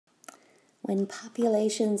When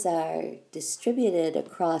populations are distributed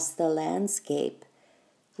across the landscape,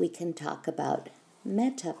 we can talk about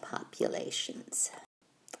metapopulations.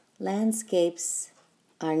 Landscapes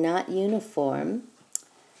are not uniform,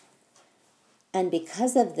 and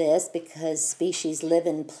because of this, because species live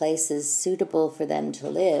in places suitable for them to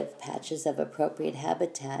live, patches of appropriate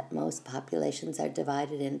habitat, most populations are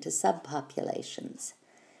divided into subpopulations.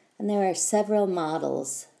 And there are several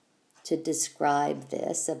models to describe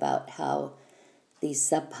this, about how these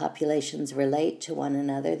subpopulations relate to one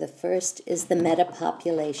another. The first is the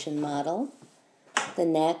metapopulation model, the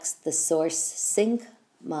next the source-sink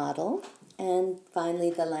model, and finally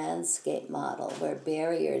the landscape model, where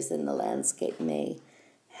barriers in the landscape may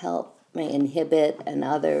inhibit, and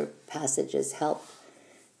other passages help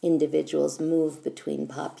individuals move between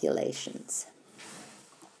populations.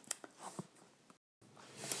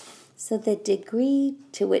 So the degree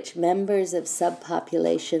to which members of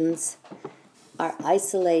subpopulations are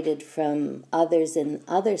isolated from others in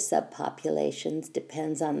other subpopulations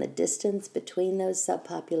depends on the distance between those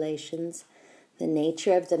subpopulations, the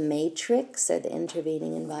nature of the matrix or the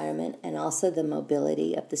intervening environment, and also the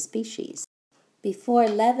mobility of the species. Before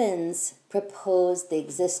Levins proposed the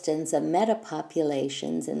existence of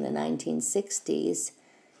metapopulations in the 1960s,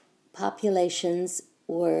 populations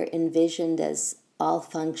were envisioned as all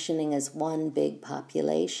functioning as one big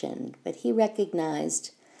population, but he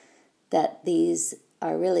recognized that these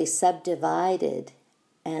are really subdivided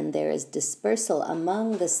and there is dispersal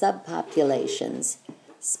among the subpopulations,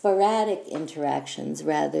 sporadic interactions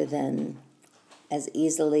rather than as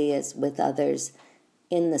easily as with others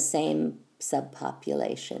in the same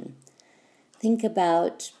subpopulation. Think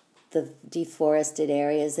about the deforested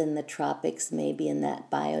areas in the tropics, maybe in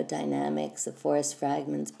that biodynamics, the forest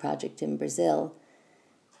fragments project in Brazil.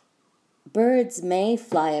 Birds may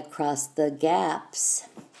fly across the gaps,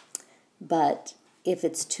 but if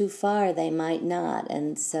it's too far, they might not,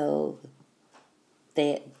 and so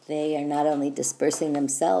they are not only dispersing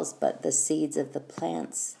themselves, but the seeds of the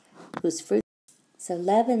plants whose fruit. So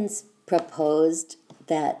Levins proposed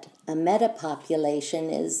that a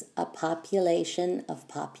metapopulation is a population of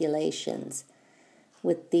populations,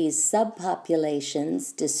 with these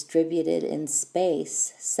subpopulations distributed in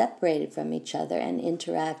space, separated from each other and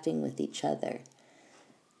interacting with each other.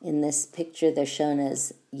 In this picture, they're shown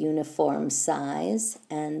as uniform size,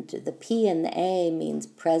 and the P and the A means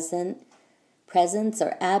presence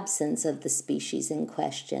or absence of the species in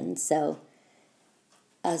question. So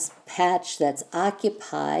a patch that's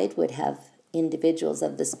occupied would have individuals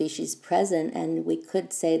of the species present, and we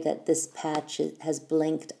could say that this patch has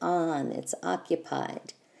blinked on, it's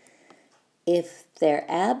occupied. If they're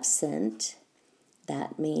absent,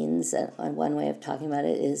 that means, one way of talking about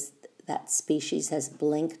it is that species has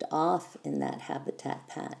blinked off in that habitat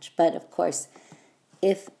patch. But of course,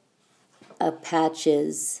 if a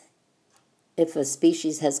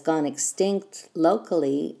species has gone extinct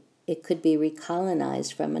locally, it could be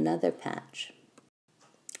recolonized from another patch.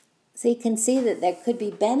 So you can see that there could be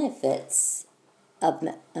benefits of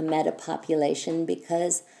a metapopulation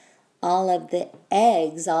because all of the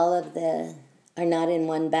eggs, are not in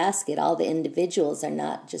one basket. All the individuals are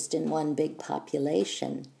not just in one big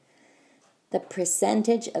population. The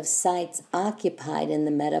percentage of sites occupied in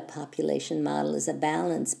the metapopulation model is a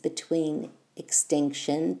balance between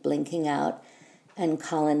extinction, blinking out, and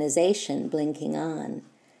colonization, blinking on.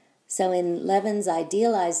 So in Levin's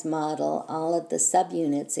idealized model, all of the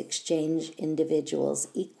subunits exchange individuals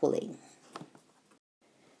equally.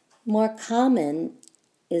 More common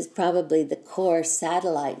is probably the core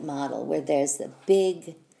satellite model, where there's a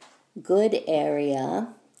big, good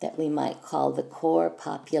area that we might call the core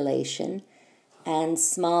population, and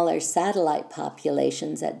smaller satellite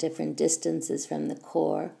populations at different distances from the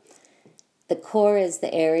core. The core is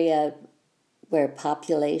the area where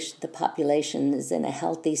the population is in a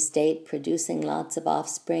healthy state, producing lots of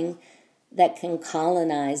offspring that can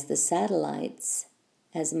colonize the satellites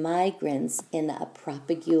as migrants in a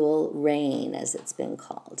propagule reign, as it's been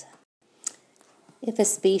called. If a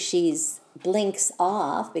species blinks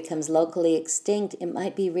off, becomes locally extinct, it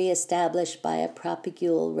might be reestablished by a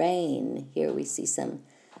propagule reign. Here we see some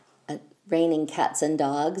reigning cats and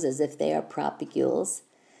dogs as if they are propagules.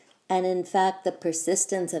 And in fact, the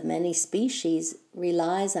persistence of many species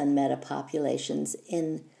relies on metapopulations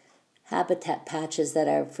in habitat patches that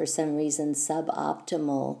are for some reason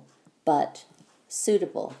suboptimal but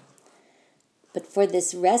suitable. But for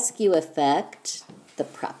this rescue effect, the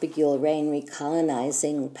propagule reign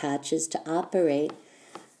recolonizing patches to operate,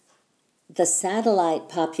 the satellite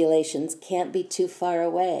populations can't be too far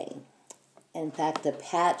away. In fact, the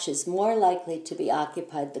patch is more likely to be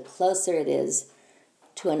occupied the closer it is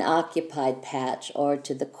to an occupied patch or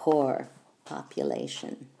to the core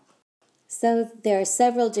population. So there are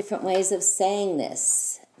several different ways of saying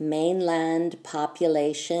this: mainland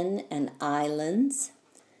population and islands,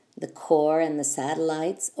 the core and the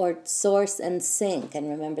satellites, or source and sink. And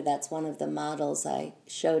remember, that's one of the models I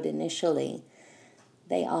showed initially.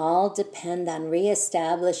 They all depend on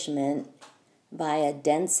reestablishment via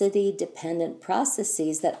density-dependent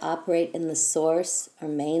processes that operate in the source or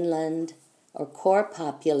mainland or core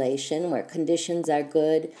population where conditions are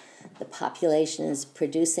good. The population is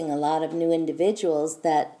producing a lot of new individuals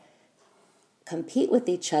that compete with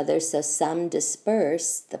each other, so some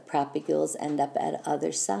disperse. The propagules end up at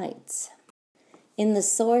other sites. In the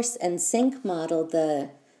source and sink model,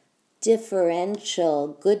 the differential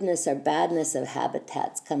goodness or badness of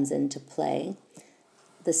habitats comes into play.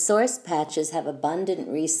 The source patches have abundant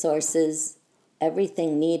resources,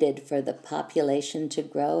 everything needed for the population to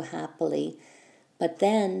grow happily, but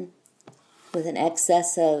then with an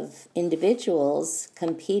excess of individuals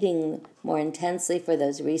competing more intensely for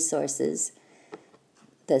those resources,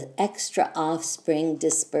 the extra offspring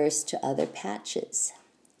disperse to other patches,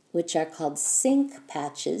 which are called sink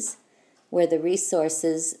patches, where the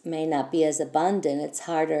resources may not be as abundant. It's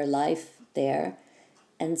harder life there,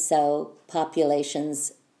 and so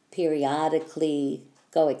populations periodically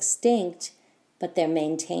go extinct, but they're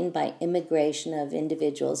maintained by immigration of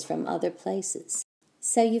individuals from other places.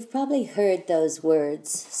 So you've probably heard those words,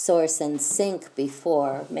 source and sink,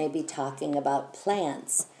 before, maybe talking about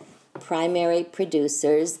plants, primary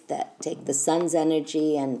producers that take the sun's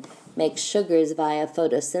energy and make sugars via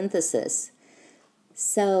photosynthesis.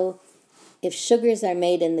 So if sugars are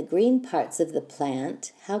made in the green parts of the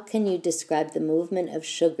plant, how can you describe the movement of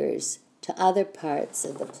sugars to other parts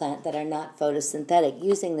of the plant that are not photosynthetic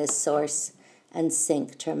using this source and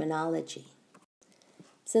sink terminology?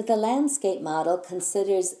 So the landscape model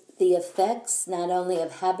considers the effects not only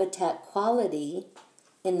of habitat quality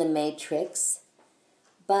in the matrix,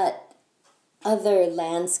 but other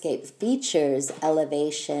landscape features,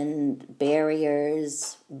 elevation,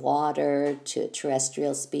 barriers, water to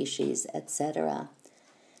terrestrial species, etc.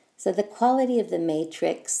 So the quality of the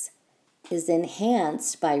matrix is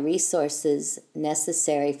enhanced by resources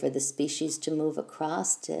necessary for the species to move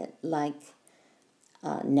across it, like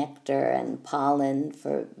nectar and pollen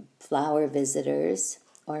for flower visitors,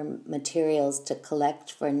 or materials to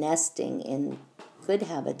collect for nesting in good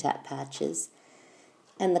habitat patches.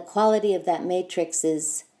 And the quality of that matrix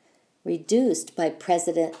is reduced by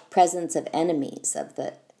presence of enemies of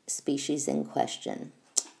the species in question.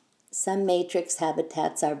 Some matrix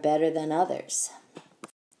habitats are better than others.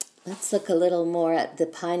 Let's look a little more at the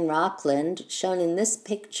pine rockland, shown in this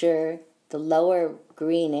picture, the lower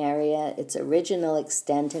green area, its original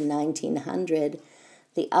extent in 1900.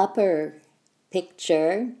 The upper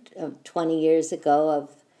picture of 20 years ago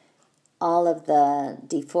of all of the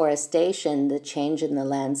deforestation, the change in the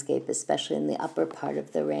landscape, especially in the upper part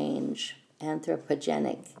of the range,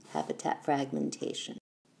 anthropogenic habitat fragmentation.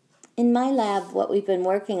 In my lab, what we've been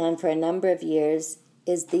working on for a number of years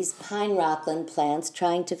is these pine rockland plants,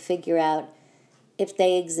 trying to figure out if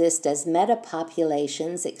they exist as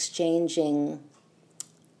metapopulations exchanging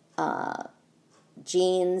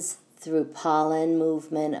genes through pollen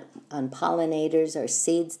movement on pollinators or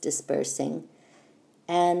seeds dispersing.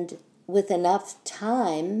 And with enough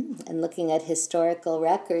time and looking at historical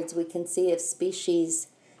records, we can see if species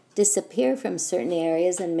disappear from certain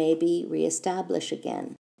areas and maybe reestablish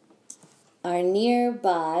again. Our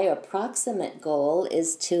nearby or proximate goal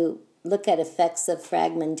is to look at effects of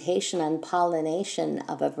fragmentation on pollination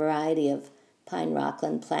of a variety of pine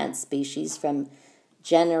rockland plant species, from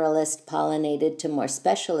generalist pollinated to more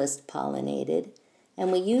specialist pollinated.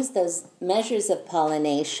 And we use those measures of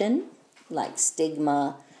pollination, like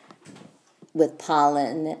stigma with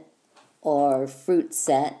pollen or fruit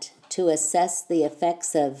set, to assess the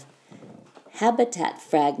effects of habitat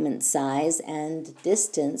fragment size and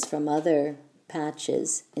distance from other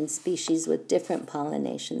patches in species with different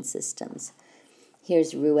pollination systems.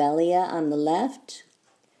 Here's Ruellia on the left,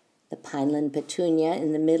 the pineland petunia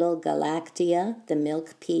in the middle, Galactia, the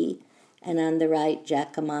milk pea, and on the right,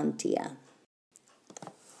 Jacamontia.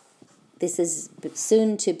 This is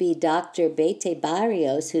soon to be Dr. Bete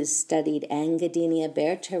Barrios, who's studied Angadenia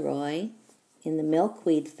berteroi in the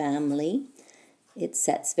milkweed family. It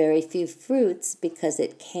sets very few fruits because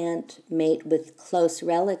it can't mate with close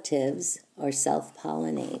relatives or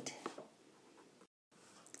self-pollinate.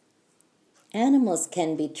 Animals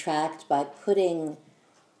can be tracked by putting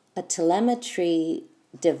a telemetry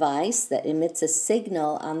device that emits a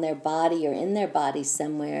signal on their body or in their body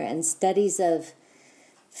somewhere, and studies of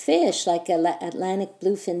fish like Atlantic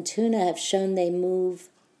bluefin tuna have shown they move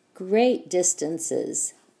great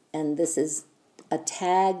distances, and this is a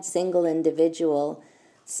tagged single individual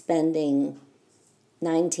spending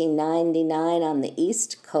 1999 on the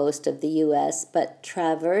east coast of the U.S., but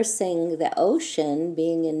traversing the ocean,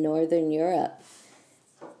 being in northern Europe.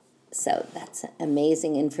 So that's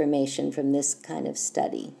amazing information from this kind of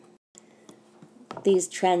study. These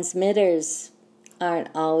transmitters aren't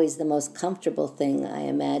always the most comfortable thing, I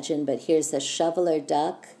imagine, but here's a shoveler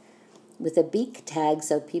duck with a beak tag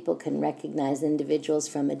so people can recognize individuals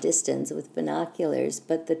from a distance with binoculars,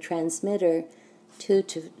 but the transmitter to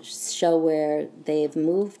show where they've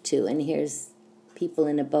moved to. And here's people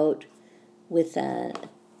in a boat with an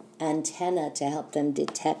antenna to help them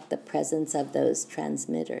detect the presence of those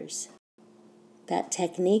transmitters. That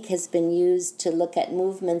technique has been used to look at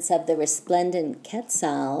movements of the resplendent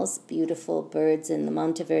quetzals, beautiful birds in the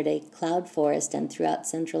Monteverde cloud forest and throughout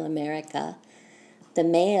Central America. The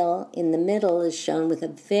male in the middle is shown with a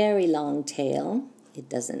very long tail.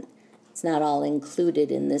 It's not all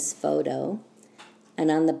included in this photo. And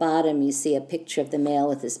on the bottom you see a picture of the male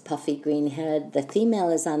with his puffy green head. The female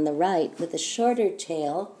is on the right with a shorter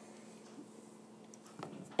tail,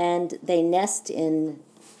 and they nest in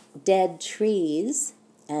dead trees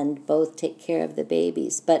and both take care of the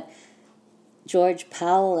babies. But George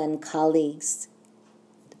Powell and colleagues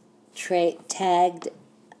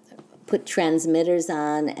put transmitters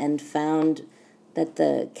on and found that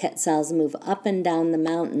the quetzals move up and down the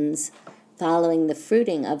mountains following the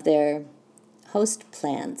fruiting of their host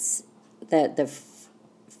plants, the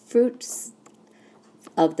fruits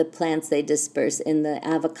of the plants they disperse in the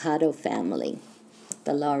avocado family,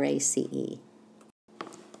 the Lauraceae.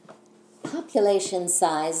 Population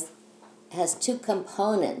size has two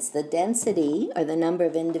components, the density, or the number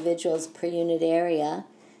of individuals per unit area,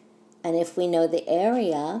 and if we know the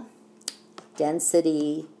area,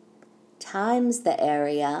 density times the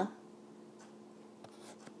area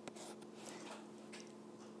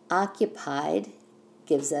occupied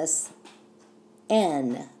gives us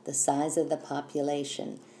N, the size of the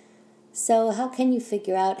population. So how can you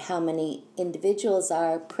figure out how many individuals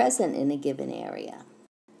are present in a given area?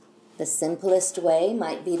 The simplest way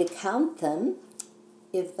might be to count them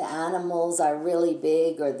if the animals are really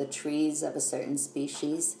big or the trees of a certain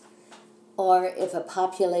species, or if a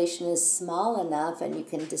population is small enough and you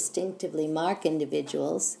can distinctively mark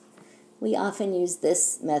individuals. We often use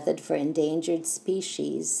this method for endangered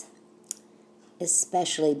species,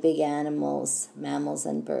 especially big animals, mammals,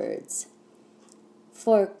 and birds.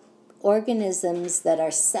 For organisms that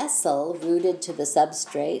are sessile, rooted to the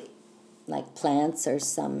substrate, like plants or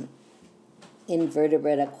some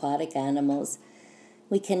invertebrate aquatic animals,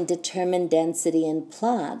 we can determine density in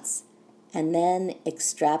plots and then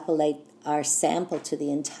extrapolate our sample to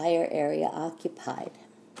the entire area occupied.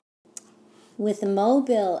 With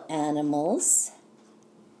mobile animals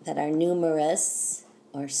that are numerous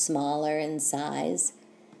or smaller in size,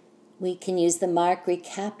 we can use the mark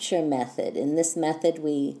recapture method. In this method,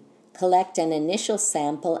 we collect an initial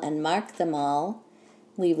sample and mark them all.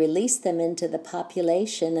 We release them into the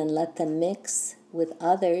population and let them mix with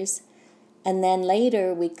others. And then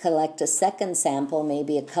later we collect a second sample,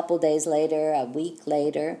 maybe a couple days later, a week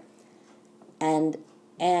later, and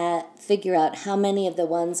figure out how many of the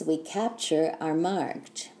ones we capture are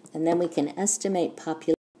marked. And then we can estimate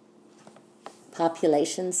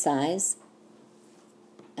population size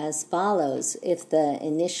as follows. If the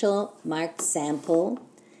initial marked sample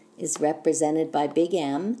is represented by big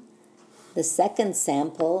M, the second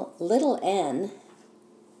sample, little n,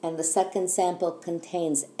 and the second sample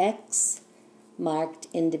contains X marked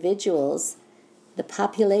individuals, the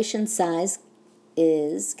population size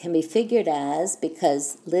can be figured as,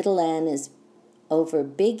 because little n is over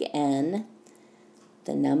big N,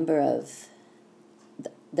 the number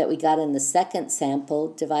that we got in the second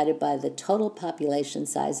sample divided by the total population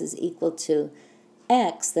size is equal to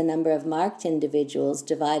X, the number of marked individuals,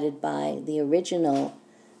 divided by the original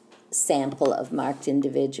sample of marked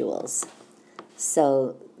individuals.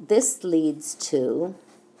 So this leads to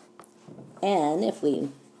N, if we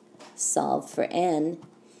solve for N,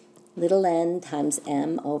 little n times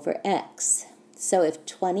M over X. So if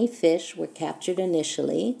 20 fish were captured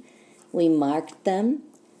initially, we marked them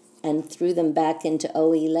and threw them back into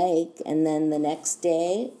OE Lake, and then the next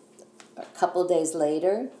day, a couple days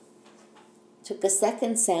later, took a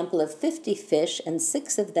second sample of 50 fish and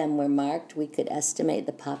 6 of them were marked, we could estimate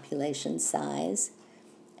the population size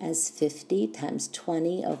as 50 times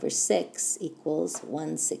 20 over 6 equals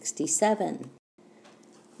 167.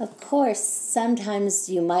 Of course, sometimes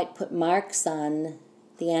you might put marks on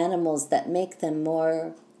the animals that make them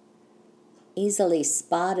more easily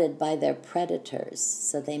spotted by their predators,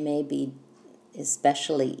 so they may be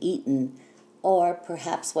especially eaten, or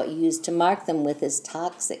perhaps what you use to mark them with is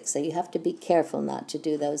toxic, so you have to be careful not to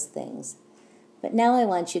do those things. But now I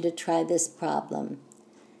want you to try this problem.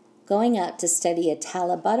 Going out to study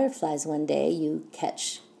Atala butterflies one day, you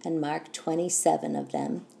catch and mark 27 of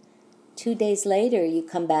them. 2 days later, you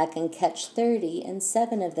come back and catch 30, and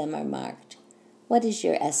 7 of them are marked. What is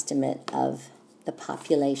your estimate of the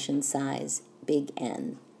population size, big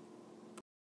N?